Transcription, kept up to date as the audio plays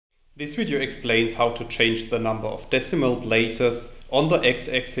This video explains how to change the number of decimal places on the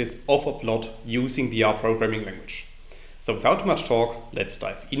x-axis of a plot using the R programming language. So without too much talk, let's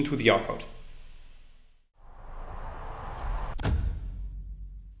dive into the R code.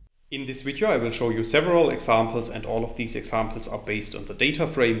 In this video I will show you several examples, and all of these examples are based on the data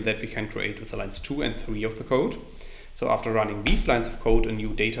frame that we can create with the lines 2 and 3 of the code. So after running these lines of code, a new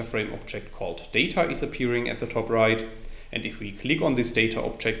data frame object called data is appearing at the top right. And if we click on this data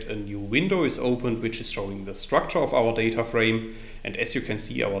object, a new window is opened which is showing the structure of our data frame. And as you can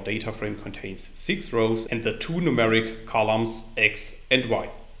see, our data frame contains 6 rows and the 2 numeric columns x and y.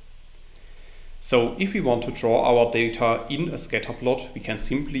 So if we want to draw our data in a scatter plot, we can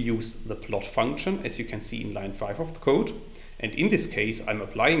simply use the plot function, as you can see in line 5 of the code. And in this case, I'm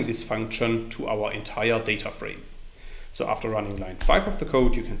applying this function to our entire data frame. So after running line 5 of the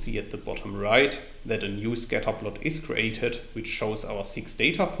code, you can see at the bottom right that a new scatter plot is created, which shows our 6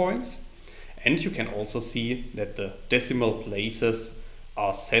 data points. And you can also see that the decimal places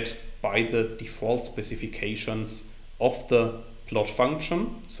are set by the default specifications of the plot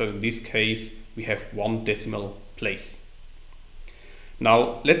function. So in this case, we have 1 decimal place.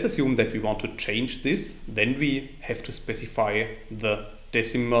 Now let's assume that we want to change this. Then we have to specify the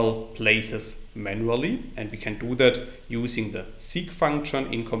decimal places manually, and we can do that using the seek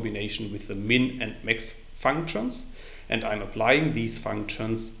function in combination with the min and max functions. And I'm applying these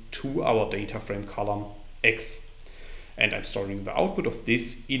functions to our data frame column x. And I'm storing the output of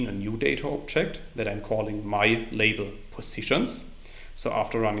this in a new data object that I'm calling my label positions. So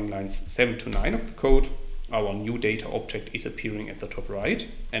after running lines 7 to 9 of the code, our new data object is appearing at the top right.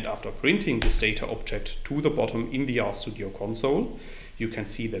 And after printing this data object to the bottom in the RStudio console, you can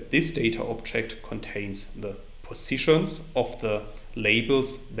see that this data object contains the positions of the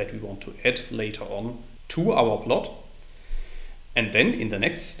labels that we want to add later on to our plot. And then in the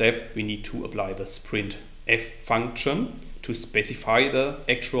next step, we need to apply the sprintf function to specify the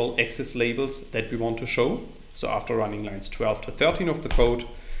actual axis labels that we want to show. So after running lines 12 to 13 of the code,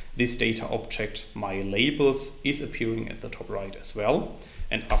 this data object, my labels, is appearing at the top right as well.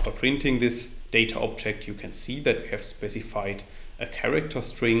 And after printing this data object, you can see that we have specified a character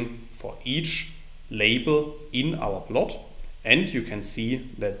string for each label in our plot. And you can see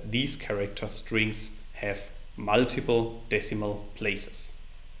that these character strings have multiple decimal places.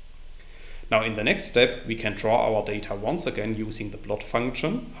 Now in the next step, we can draw our data once again using the plot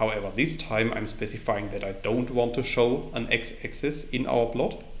function. However, this time I'm specifying that I don't want to show an x-axis in our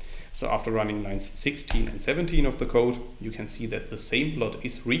plot. So after running lines 16 and 17 of the code, you can see that the same plot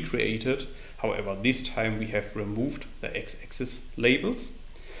is recreated. However, this time we have removed the x-axis labels.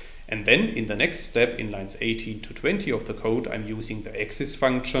 And then in the next step, in lines 18 to 20 of the code, I'm using the axis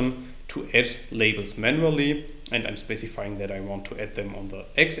function to add labels manually. And I'm specifying that I want to add them on the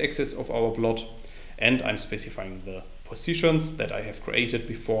x-axis of our plot. And I'm specifying the positions that I have created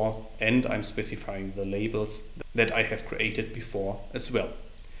before. And I'm specifying the labels that I have created before as well.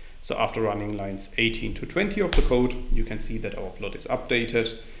 So after running lines 18 to 20 of the code, you can see that our plot is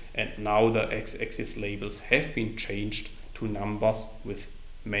updated, and now the x-axis labels have been changed to numbers with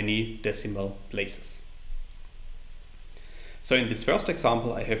many decimal places. So in this first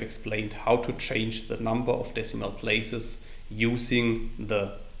example, I have explained how to change the number of decimal places using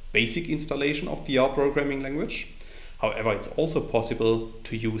the basic installation of the R programming language. However, it's also possible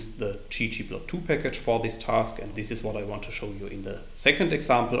to use the ggplot2 package for this task, and this is what I want to show you in the second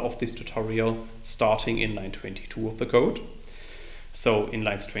example of this tutorial, starting in line 22 of the code. So in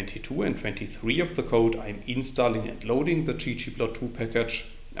lines 22 and 23 of the code, I'm installing and loading the ggplot2 package.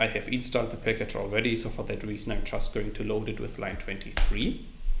 I have installed the package already, so for that reason I'm just going to load it with line 23.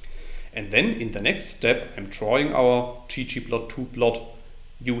 And then in the next step, I'm drawing our ggplot2 plot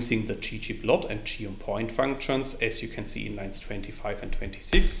using the ggplot and geonPoint functions, as you can see in lines 25 and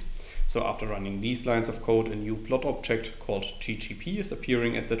 26. So after running these lines of code, a new plot object called ggp is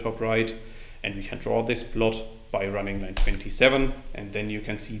appearing at the top right, and we can draw this plot by running line 27, and then you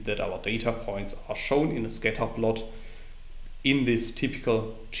can see that our data points are shown in a scatter plot in this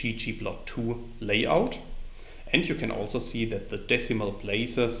typical ggplot2 layout. And you can also see that the decimal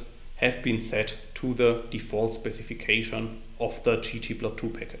places have been set to the default specification of the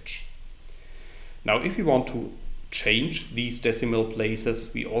ggplot2 package. Now, if we want to change these decimal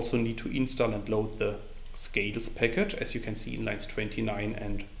places, we also need to install and load the scales package, as you can see in lines 29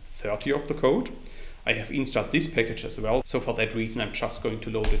 and 30 of the code. I have installed this package as well, so for that reason I'm just going to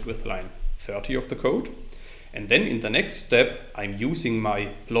load it with line 30 of the code. And then in the next step, I'm using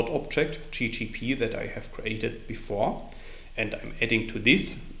my plot object ggp that I have created before, and I'm adding to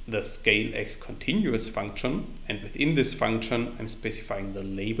this the scalex continuous function, and within this function I'm specifying the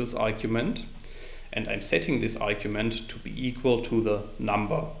labels argument, and I'm setting this argument to be equal to the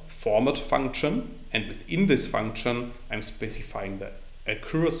number format function, and within this function I'm specifying the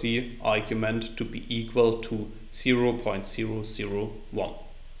accuracy argument to be equal to 0.001.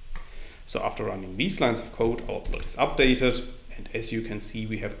 So after running these lines of code, our plot is updated, and as you can see,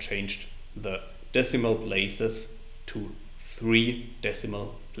 we have changed the decimal places to 3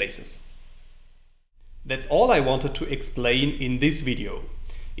 decimal places. That's all I wanted to explain in this video.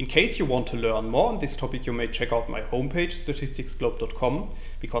 In case you want to learn more on this topic, you may check out my homepage statisticsglobe.com,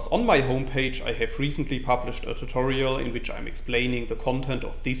 because on my homepage I have recently published a tutorial in which I'm explaining the content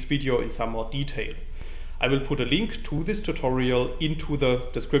of this video in some more detail. I will put a link to this tutorial into the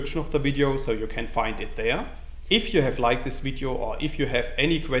description of the video so you can find it there. If you have liked this video or if you have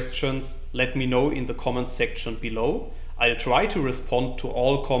any questions, let me know in the comments section below. I'll try to respond to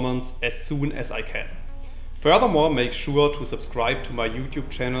all comments as soon as I can. Furthermore, make sure to subscribe to my YouTube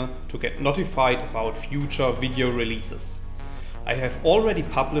channel to get notified about future video releases. I have already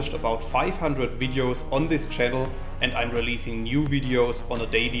published about 500 videos on this channel, and I'm releasing new videos on a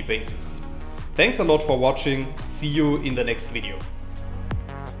daily basis. Thanks a lot for watching. See you in the next video.